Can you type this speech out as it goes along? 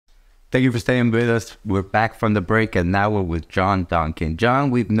Thank you for staying with us. We're back from the break, and now we're with John Duncan. John,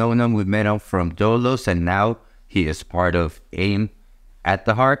 we've known him, we've met him from Dolos, and now he is part of Aim at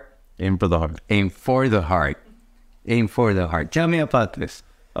the Heart. Aim for the Heart. Aim for the Heart. Aim for the Heart. Tell me about this.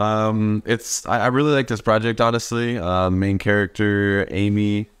 I really like this project, honestly. Main character,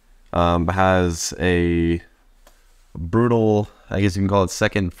 Amy, has a brutal, I guess you can call it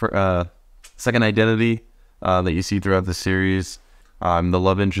second identity that you see throughout the series. The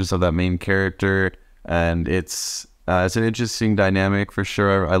love interest of that main character, and it's an interesting dynamic for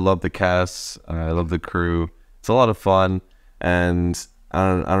sure. I love the cast, I love the crew. It's a lot of fun, and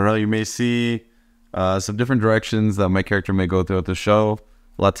I don't know. You may see some different directions that my character may go throughout the show.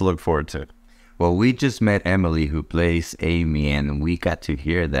 A lot to look forward to. Well, we just met Emily, who plays Amy, and we got to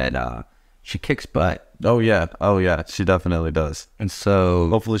hear that she kicks butt. Oh yeah, she definitely does. And so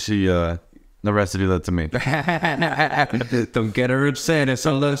hopefully she never has to do that to me. Don't get her upset. It's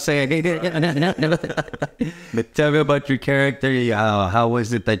all I'm saying. But tell me about your character. How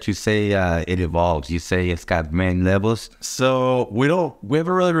was it that you say it evolves? You say it's got main levels. So we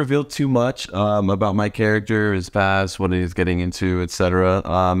haven't really revealed too much about my character, his past, what he's getting into, etc.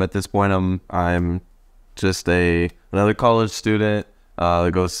 At this point, I'm just another college student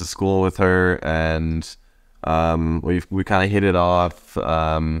that goes to school with her, and we kind of hit it off.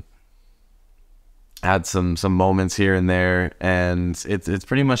 Had some moments here and there, and it's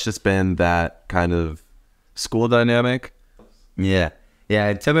pretty much just been that kind of school dynamic. Yeah.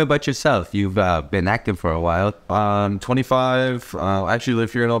 Tell me about yourself. You've been acting for a while. 25. I actually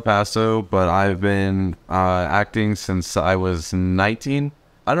live here in El Paso, but I've been acting since I was 19.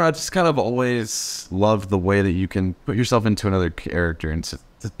 I don't know. I just kind of always loved the way that you can put yourself into another character and to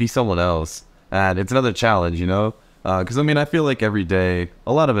be someone else, and it's another challenge, you know. Because I feel like every day,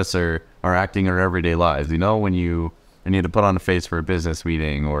 a lot of us are acting our everyday lives. You know, when you need to put on a face for a business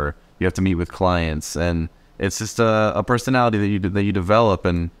meeting, or you have to meet with clients, and it's just a personality that you develop,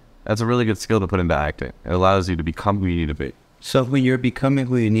 and that's a really good skill to put into acting. It allows you to become who you need to be. So when you're becoming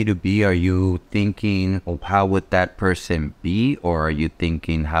who you need to be, are you thinking, oh, how would that person be, or are you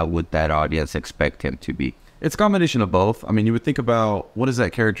thinking, how would that audience expect him to be? It's a combination of both. You would think about what is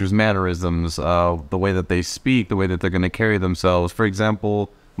that character's mannerisms, the way that they speak, the way that they're going to carry themselves. For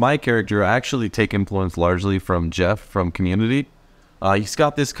example, my character, I actually take influence largely from Jeff from Community. He's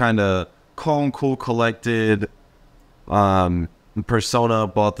got this kind of calm, cool, collected persona,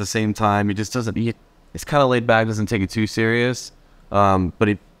 but at the same time, he just doesn't. It's kind of laid back, doesn't take it too serious. But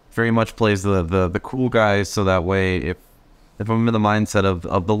he very much plays the cool guy, so that way, if I'm in the mindset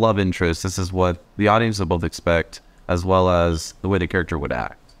of the love interest, this is what the audience will both expect, as well as the way the character would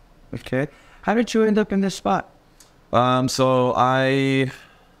act. Okay. How did you end up in this spot? So I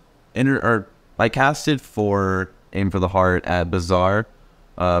casted for Aim for the Heart at Bazaar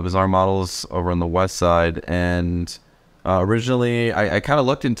Models over on the west side, and originally I kind of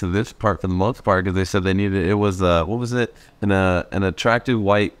looked into this part for the most part because they said they needed, it was what was it, an attractive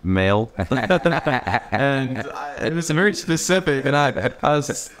white male. And it was very specific, and I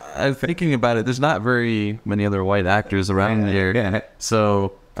was thinking about it. There's not very many other white actors around here,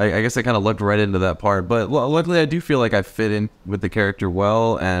 so I guess I kind of looked right into that part. But luckily I do feel like I fit in with the character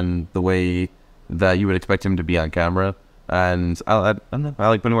well, and the way that you would expect him to be on camera, and I don't know, I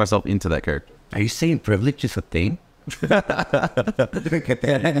like putting myself into that character. Are you saying privilege is a thing?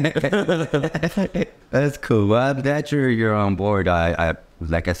 That's cool. Well, I'm glad you're on board. I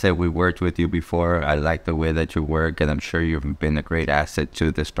like I said, we worked with you before. I like the way that you work, and I'm sure you've been a great asset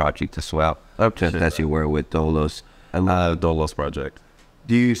to this project as well. Just as you were with Dolos. I love the Dolos project.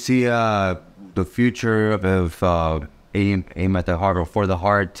 Do you see the future of Aim at the Heart, or For the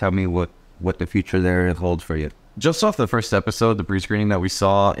Heart? Tell me what the future there holds for you. Just off the first episode, the pre-screening that we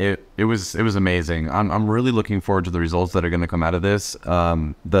saw, it was amazing. I'm really looking forward to the results that are going to come out of this.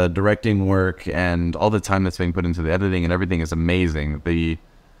 The directing work and all the time that's being put into the editing and everything is amazing.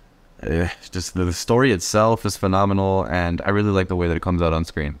 Just the story itself is phenomenal, and I really like the way that it comes out on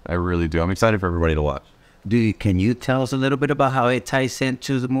screen. I really do. I'm excited for everybody to watch. Can you tell us a little bit about how it ties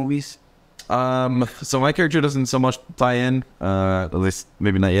into the movies? So my character doesn't so much tie in, at least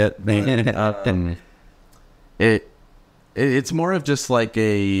maybe not yet. It's more of just like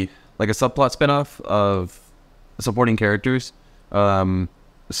a subplot spinoff of supporting characters.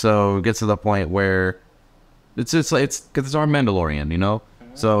 So it gets to the point where it's because it's our Mandalorian, you know.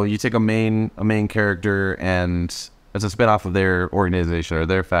 So you take a main character, and it's a spinoff of their organization or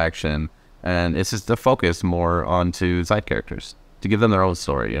their faction, and it's just to focus more onto side characters to give them their own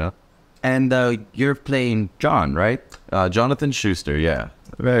story, you know. And you're playing John, right? Jonathan Schuster, yeah.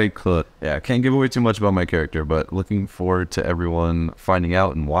 Very cool. Yeah, can't give away too much about my character, but looking forward to everyone finding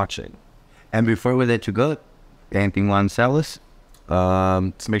out and watching. And before we let you go, anything you want to sell us?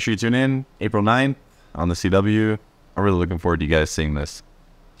 So make sure you tune in April 9th on the CW. I'm really looking forward to you guys seeing this.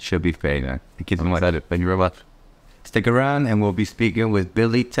 Should be fair, man. Thank you so I'm much. excited. Thank you very much. Stick around and we'll be speaking with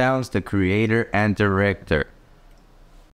Billy Towns, the creator and director.